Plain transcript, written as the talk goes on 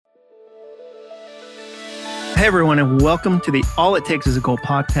Hey everyone, and welcome to the All It Takes Is a Goal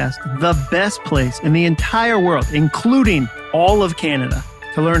podcast, the best place in the entire world, including all of Canada,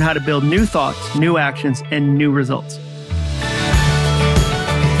 to learn how to build new thoughts, new actions, and new results.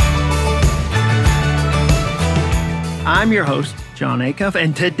 I'm your host, Jon Acuff,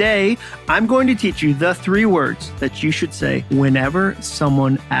 and today I'm going to teach you the 3 words that you should say whenever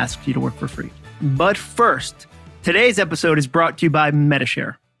someone asks you to work for free. But first, today's episode is brought to you by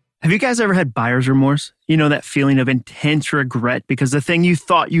Medi-Share. Have you guys ever had buyer's remorse? You know, that feeling of intense regret because the thing you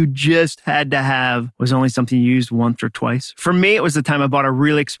thought you just had to have was only something you used once or twice. For me, it was the time I bought a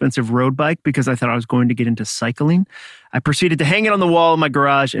really expensive road bike because I thought I was going to get into cycling. I proceeded to hang it on the wall in my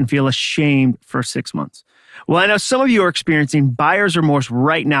garage and feel ashamed for 6 months. Well, I know some of you are experiencing buyer's remorse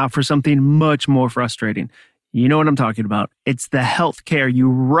right now for something much more frustrating. You know what I'm talking about. It's the health care you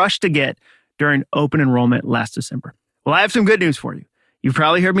rushed to get during open enrollment last December. Well, I have some good news for you. You've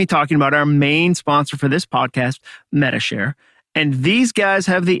probably heard me talking about our main sponsor for this podcast, Medi-Share, and these guys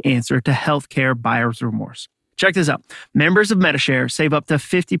have the answer to healthcare buyer's remorse. Check this out. Members of Medi-Share save up to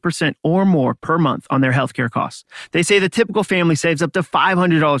 50% or more per month on their healthcare costs. They say the typical family saves up to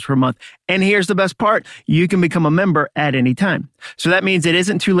 $500 per month. And here's the best part. You can become a member at any time. So that means it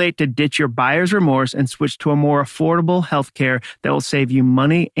isn't too late to ditch your buyer's remorse and switch to a more affordable healthcare that will save you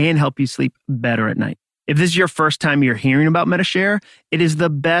money and help you sleep better at night. If this is your first time you're hearing about Medi-Share, it is the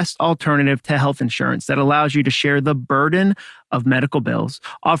best alternative to health insurance that allows you to share the burden of medical bills,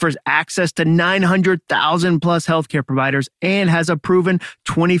 offers access to 900,000 plus healthcare providers, and has a proven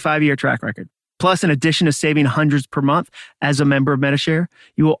 25-year track record. Plus, in addition to saving hundreds per month as a member of Medi-Share,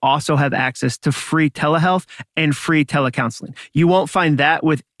 you will also have access to free telehealth and free telecounseling. You won't find that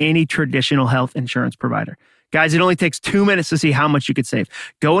with any traditional health insurance provider. Guys, it only takes 2 minutes to see how much you could save.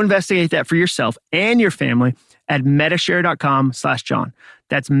 Go investigate that for yourself and your family at medishare.com/Jon.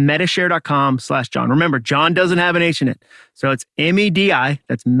 That's medishare.com/Jon. Remember, Jon doesn't have an H in it. So it's MEDI,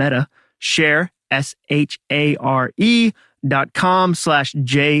 that's meta, share,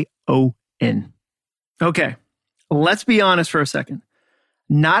 SHARE.com/JON. Okay, let's be honest for a second.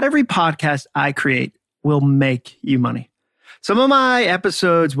 Not every podcast I create will make you money. Some of my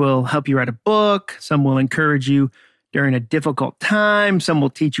episodes will help you write a book. Some will encourage you during a difficult time. Some will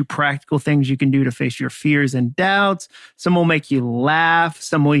teach you practical things you can do to face your fears and doubts. Some will make you laugh.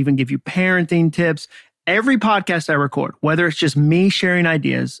 Some will even give you parenting tips. Every podcast I record, whether it's just me sharing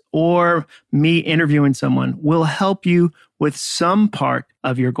ideas or me interviewing someone, will help you with some part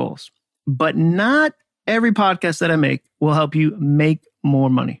of your goals. But not every podcast that I make will help you make more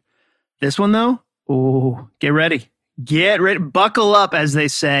money. This one, though, get ready. Get ready, buckle up, as they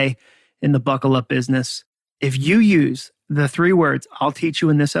say in the buckle up business. If you use the 3 words I'll teach you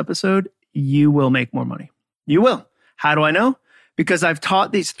in this episode, you will make more money. You will. How do I know? Because I've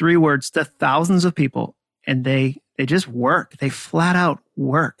taught these 3 words to thousands of people and they just work. They flat out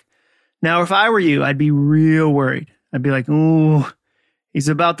work. Now, if I were you, I'd be real worried. I'd be like, ooh, he's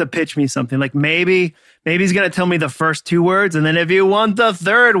about to pitch me something. Like maybe he's going to tell me the first 2 words. And then if you want the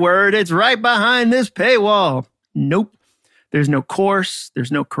 3rd word, it's right behind this paywall. Nope. There's no course.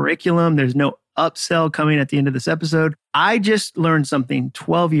 There's no curriculum. There's no upsell coming at the end of this episode. I just learned something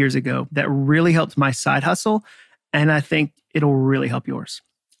 12 years ago that really helped my side hustle, and I think it'll really help yours.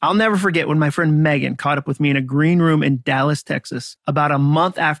 I'll never forget when my friend Megan caught up with me in a green room in Dallas, Texas, about a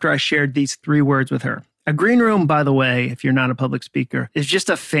month after I shared these 3 words with her. A green room, by the way, if you're not a public speaker, is just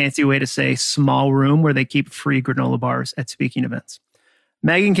a fancy way to say small room where they keep free granola bars at speaking events.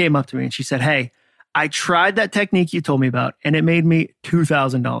 Megan came up to me and she said, "Hey, I tried that technique you told me about, and it made me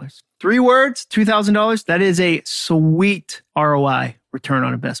 $2,000. 3 words, $2,000. That is a sweet ROI, return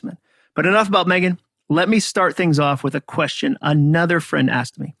on investment." But enough about Megan. Let me start things off with a question another friend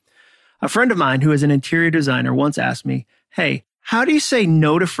asked me. A friend of mine who is an interior designer once asked me, "Hey, how do you say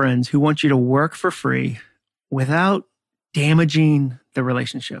no to friends who want you to work for free without damaging the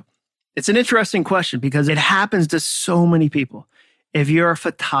relationship?" It's an interesting question because it happens to so many people. If you're a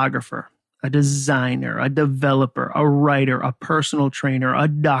photographer, a designer, a developer, a writer, a personal trainer, a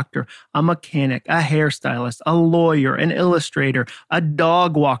doctor, a mechanic, a hairstylist, a lawyer, an illustrator, a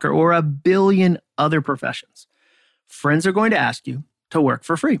dog walker, or a billion other professions, friends are going to ask you to work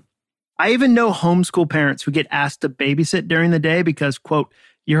for free. I even know homeschool parents who get asked to babysit during the day because, quote,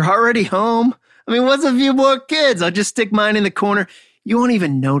 "You're already home. I mean, what's a few more kids? I'll just stick mine in the corner." You won't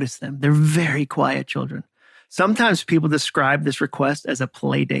even notice them. They're very quiet children. Sometimes people describe this request as a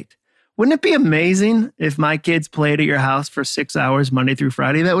play date. Wouldn't it be amazing if my kids played at your house for 6 hours Monday through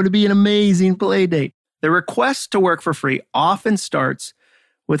Friday? That would be an amazing play date. The request to work for free often starts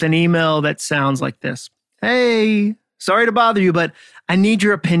with an email that sounds like this. "Hey, sorry to bother you, but I need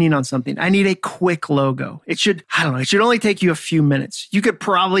your opinion on something. I need a quick logo. It should only take you a few minutes. You could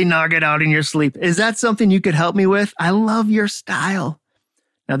probably knock it out in your sleep. Is that something you could help me with? I love your style.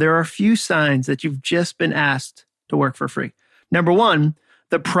 Now, there are a few signs that you've just been asked to work for free. Number one,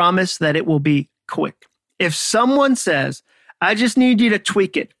 the promise that it will be quick. If someone says, I just need you to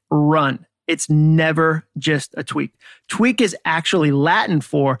tweak it, run. It's never just a tweak. Tweak is actually Latin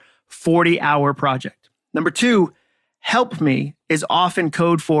for 40-hour project. Number two, help me is often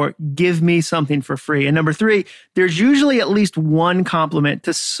code for give me something for free. And number three, there's usually at least one compliment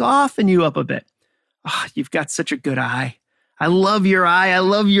to soften you up a bit. Oh, you've got such a good eye. I love your eye. I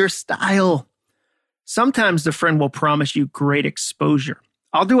love your style. Sometimes the friend will promise you great exposure.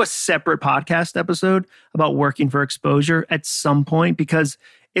 I'll do a separate podcast episode about working for exposure at some point because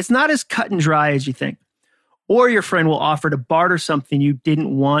it's not as cut and dry as you think. Or your friend will offer to barter something you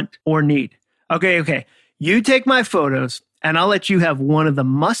didn't want or need. Okay. You take my photos and I'll let you have one of the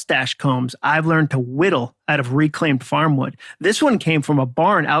mustache combs I've learned to whittle out of reclaimed farm wood. This one came from a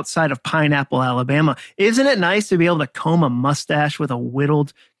barn outside of Pineapple, Alabama. Isn't it nice to be able to comb a mustache with a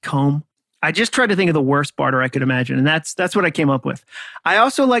whittled comb? I just tried to think of the worst barter I could imagine, and that's what I came up with. I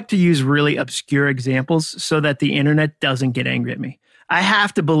also like to use really obscure examples so that the internet doesn't get angry at me. I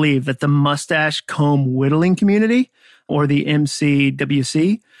have to believe that the mustache comb whittling community, or the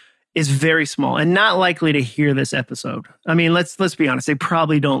MCWC, is very small and not likely to hear this episode. I mean, let's be honest, they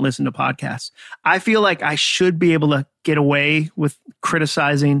probably don't listen to podcasts. I feel like I should be able to get away with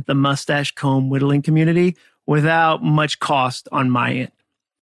criticizing the mustache comb whittling community without much cost on my end.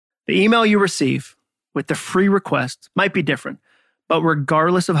 The email you receive with the free request might be different, but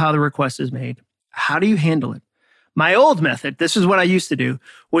regardless of how the request is made, how do you handle it? My old method, this is what I used to do,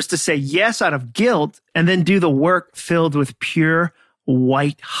 was to say yes out of guilt and then do the work filled with pure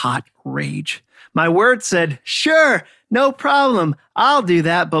white-hot rage. My words said, sure, no problem, I'll do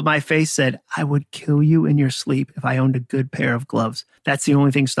that. But my face said, I would kill you in your sleep if I owned a good pair of gloves. That's the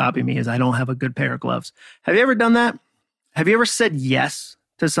only thing stopping me is I don't have a good pair of gloves. Have you ever done that? Have you ever said yes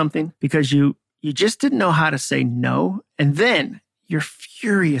to something because you just didn't know how to say no? And then you're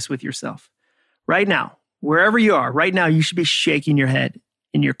furious with yourself. Right now, wherever you are, right now, you should be shaking your head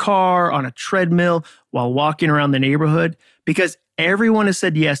in your car, on a treadmill, while walking around the neighborhood, because everyone has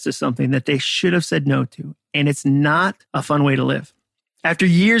said yes to something that they should have said no to, and it's not a fun way to live. After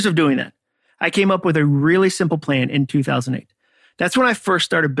years of doing that, I came up with a really simple plan in 2008. That's when I first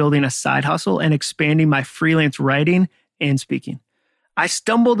started building a side hustle and expanding my freelance writing and speaking. I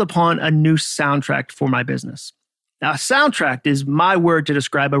stumbled upon a new soundtrack for my business. Now, a soundtrack is my word to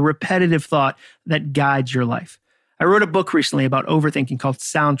describe a repetitive thought that guides your life. I wrote a book recently about overthinking called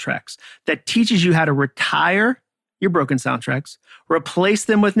Soundtracks that teaches you how to retire your broken soundtracks, replace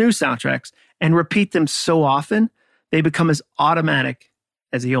them with new soundtracks, and repeat them so often they become as automatic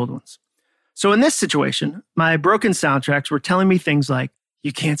as the old ones. So in this situation, my broken soundtracks were telling me things like,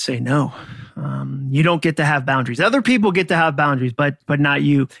 you can't say no. You don't get to have boundaries. Other people get to have boundaries, but not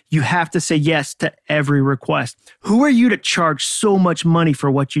you. You have to say yes to every request. Who are you to charge so much money for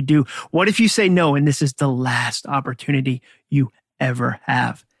what you do? What if you say no and this is the last opportunity you ever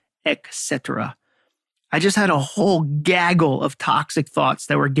have, etc.? I just had a whole gaggle of toxic thoughts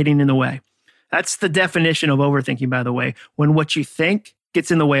that were getting in the way. That's the definition of overthinking, by the way, when what you think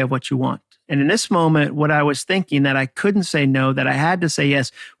gets in the way of what you want. And in this moment, what I was thinking that I couldn't say no, that I had to say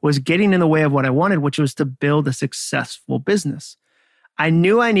yes, was getting in the way of what I wanted, which was to build a successful business. I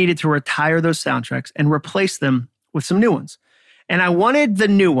knew I needed to retire those soundtracks and replace them with some new ones. And I wanted the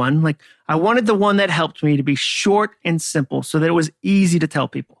new one, I wanted the one that helped me to be short and simple so that it was easy to tell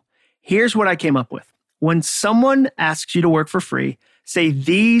people. Here's what I came up with. When someone asks you to work for free, say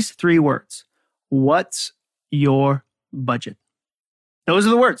these 3 words. What's your budget? Those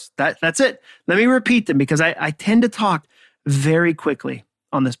are the words. That's it. Let me repeat them because I tend to talk very quickly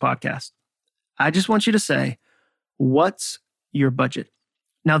on this podcast. I just want you to say, what's your budget?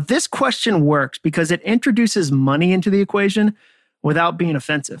 Now, this question works because it introduces money into the equation without being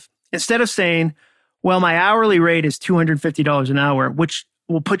offensive. Instead of saying, well, my hourly rate is $250 an hour, which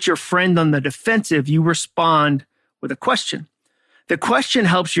will put your friend on the defensive, you respond with a question. The question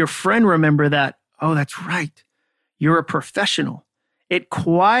helps your friend remember that, oh, that's right, you're a professional. It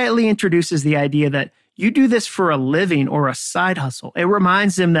quietly introduces the idea that you do this for a living or a side hustle. It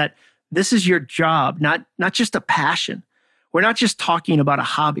reminds them that this is your job, not just a passion. We're not just talking about a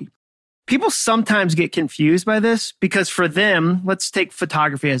hobby. People sometimes get confused by this because for them, let's take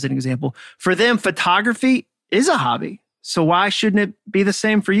photography as an example. For them, photography is a hobby. So why shouldn't it be the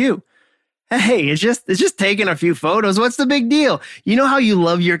same for you? Hey, it's just taking a few photos. What's the big deal? You know how you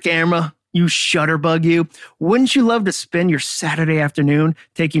love your camera? You shutterbug you. Wouldn't you love to spend your Saturday afternoon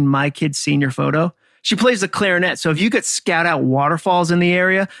taking my kid's senior photo? She plays the clarinet, so if you could scout out waterfalls in the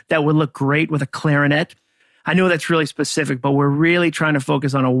area, that would look great with a clarinet. I know that's really specific, but we're really trying to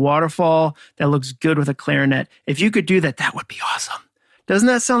focus on a waterfall that looks good with a clarinet. If you could do that, that would be awesome. Doesn't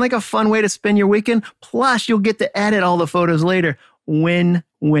that sound like a fun way to spend your weekend? Plus, you'll get to edit all the photos later.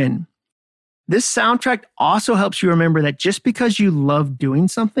 Win-win. This soundtrack also helps you remember that just because you love doing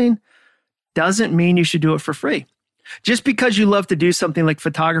something doesn't mean you should do it for free. Just because you love to do something like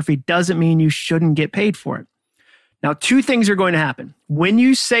photography doesn't mean you shouldn't get paid for it. Now, two things are going to happen. When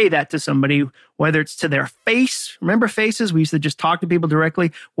you say that to somebody, whether it's to their face, remember faces? We used to just talk to people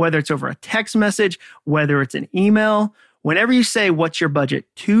directly, whether it's over a text message, whether it's an email. Whenever you say, what's your budget?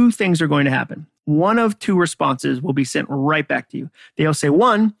 Two things are going to happen. One of two responses will be sent right back to you. They'll say,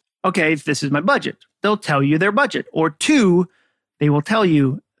 one, okay, this is my budget. They'll tell you their budget. Or two, they will tell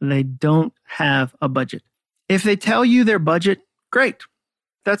you they don't have a budget. If they tell you their budget, great.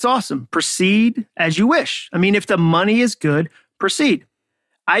 That's awesome. Proceed as you wish. I mean, if the money is good, proceed.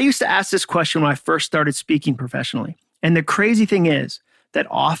 I used to ask this question when I first started speaking professionally. And the crazy thing is that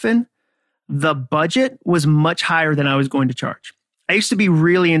often the budget was much higher than I was going to charge. I used to be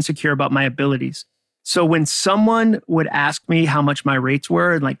really insecure about my abilities. So when someone would ask me how much my rates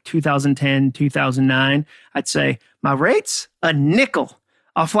were in like 2010, 2009, I'd say, my rates? A nickel.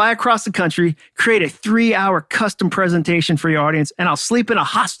 I'll fly across the country, create a 3-hour custom presentation for your audience, and I'll sleep in a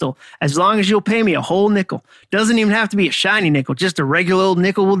hostel as long as you'll pay me a whole nickel. Doesn't even have to be a shiny nickel, just a regular old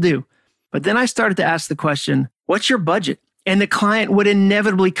nickel will do. But then I started to ask the question, what's your budget? And the client would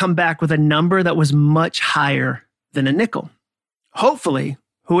inevitably come back with a number that was much higher than a nickel. Hopefully,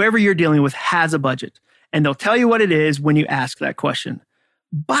 whoever you're dealing with has a budget, and they'll tell you what it is when you ask that question.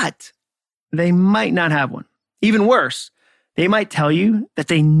 But they might not have one. Even worse, they might tell you that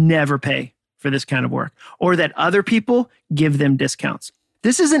they never pay for this kind of work or that other people give them discounts.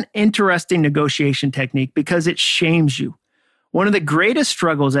 This is an interesting negotiation technique because it shames you. One of the greatest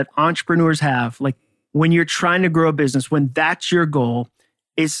struggles that entrepreneurs have, like when you're trying to grow a business, when that's your goal,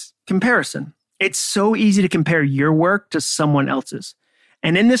 is comparison. It's so easy to compare your work to someone else's.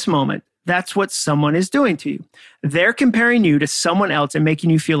 And in this moment, that's what someone is doing to you. They're comparing you to someone else and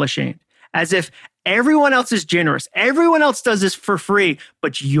making you feel ashamed, as if everyone else is generous. Everyone else does this for free,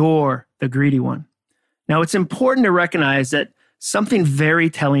 but you're the greedy one. Now, it's important to recognize that something very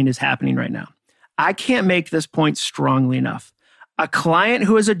telling is happening right now. I can't make this point strongly enough. A client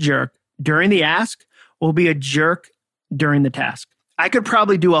who is a jerk during the ask will be a jerk during the task. I could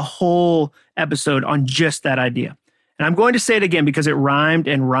probably do a whole episode on just that idea. And I'm going to say it again because it rhymed,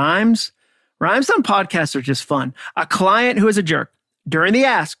 and rhymes on podcasts are just fun. A client who is a jerk during the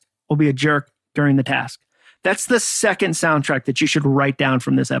ask will be a jerk during the task. That's the second soundtrack that you should write down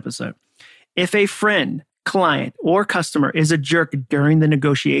from this episode. If a friend, client, or customer is a jerk during the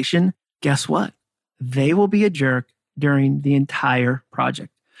negotiation, guess what? They will be a jerk during the entire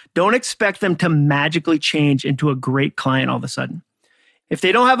project. Don't expect them to magically change into a great client all of a sudden. If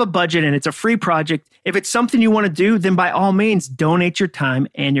they don't have a budget and it's a free project, if it's something you want to do, then by all means, donate your time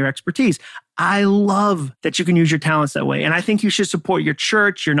and your expertise. I love that you can use your talents that way. And I think you should support your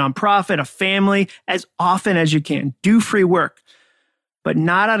church, your nonprofit, a family as often as you can. Do free work, but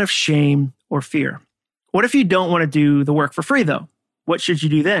not out of shame or fear. What if you don't want to do the work for free though? What should you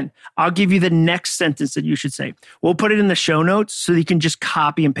do then? I'll give you the next sentence that you should say. We'll put it in the show notes so you can just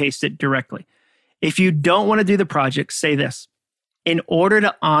copy and paste it directly. If you don't want to do the project, say this. In order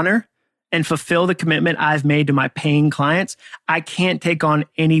to honor and fulfill the commitment I've made to my paying clients, I can't take on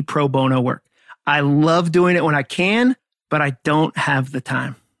any pro bono work. I love doing it when I can, but I don't have the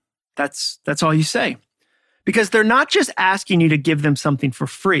time. That's all you say. Because they're not just asking you to give them something for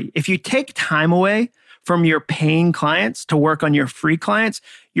free. If you take time away from your paying clients to work on your free clients,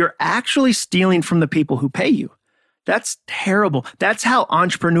 you're actually stealing from the people who pay you. That's terrible. That's how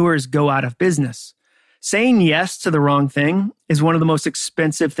entrepreneurs go out of business. Saying yes to the wrong thing is one of the most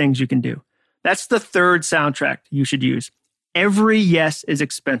expensive things you can do. That's the third soundtrack you should use. Every yes is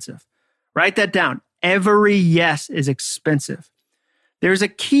expensive. Write that down. Every yes is expensive. There's a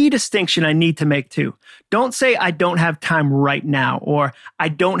key distinction I need to make too. Don't say I don't have time right now, or I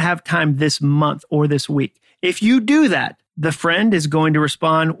don't have time this month or this week. If you do that, the friend is going to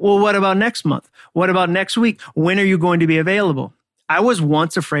respond, well, what about next month? What about next week? When are you going to be available? I was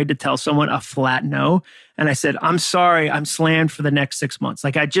once afraid to tell someone a flat no. And I said, I'm sorry, I'm slammed for the next 6 months.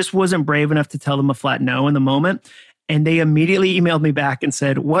 Like I just wasn't brave enough to tell them a flat no in the moment. And they immediately emailed me back and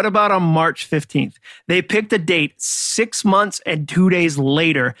said, what about on March 15th? They picked a date 6 months and 2 days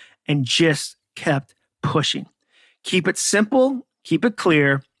later and just kept pushing. Keep it simple, keep it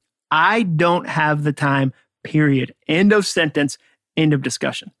clear, I don't have the time, period. End of sentence, end of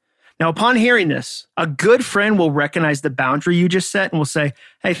discussion. Now, upon hearing this, a good friend will recognize the boundary you just set and will say,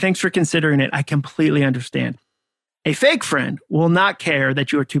 hey, thanks for considering it. I completely understand. A fake friend will not care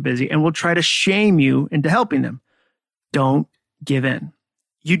that you are too busy and will try to shame you into helping them. Don't give in.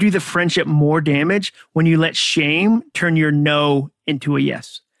 You do the friendship more damage when you let shame turn your no into a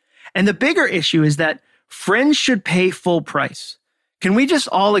yes. And the bigger issue is that friends should pay full price. Can we just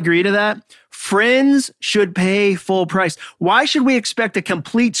all agree to that? Friends should pay full price. Why should we expect a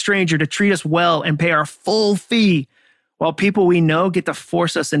complete stranger to treat us well and pay our full fee while people we know get to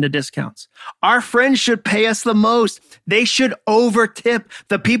force us into discounts? Our friends should pay us the most. They should over-tip.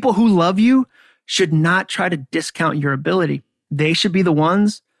 The people who love you should not try to discount your ability. They should be the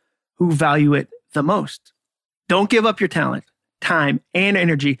ones who value it the most. Don't give up your talent, time, and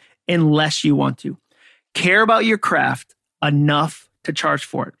energy unless you want to. Care about your craft enough to charge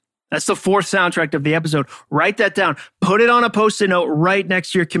for it. That's the fourth soundtrack of the episode. Write that down. Put it on a Post-it note right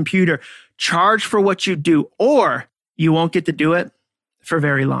next to your computer. Charge for what you do, or you won't get to do it for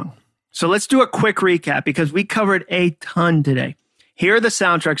very long. So let's do a quick recap because we covered a ton today. Here are the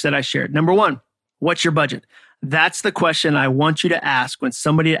soundtracks that I shared. Number one, what's your budget? That's the question I want you to ask when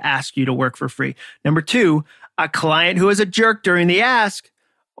somebody asks you to work for free. Number two, a client who is a jerk during the ask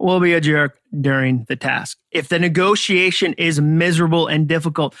will be a jerk during the task. If the negotiation is miserable and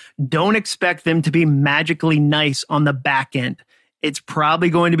difficult, don't expect them to be magically nice on the back end. It's probably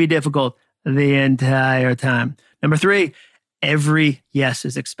going to be difficult the entire time. Number three, every yes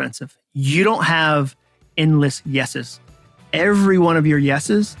is expensive. You don't have endless yeses. Every one of your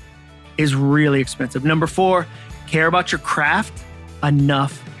yeses is really expensive. Number four, care about your craft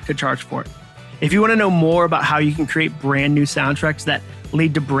enough to charge for it. If you want to know more about how you can create brand new soundtracks that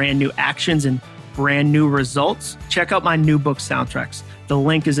lead to brand new actions and brand new results, check out my new book, Soundtracks. The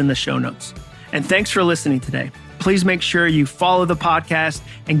link is in the show notes. And thanks for listening today. Please make sure you follow the podcast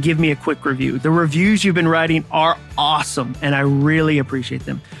and give me a quick review. The reviews you've been writing are awesome, and I really appreciate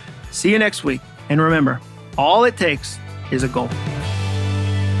them. See you next week. And remember, all it takes is a goal.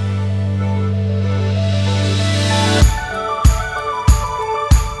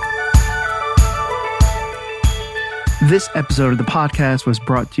 This episode of the podcast was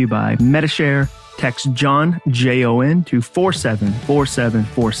brought to you by Metashare. Text John, Jon, to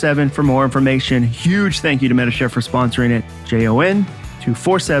 474747 for more information. Huge thank you to Metashare for sponsoring it. Jon to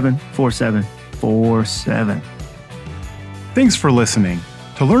 474747. Thanks for listening.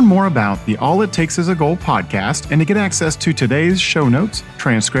 To learn more about the All It Takes Is a Goal podcast and to get access to today's show notes,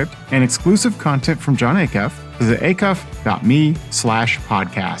 transcript, and exclusive content from Jon Acuff, visit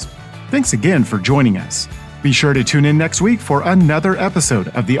acuff.me/podcast. Thanks again for joining us. Be sure to tune in next week for another episode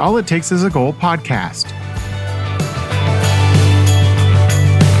of the All It Takes Is a Goal podcast.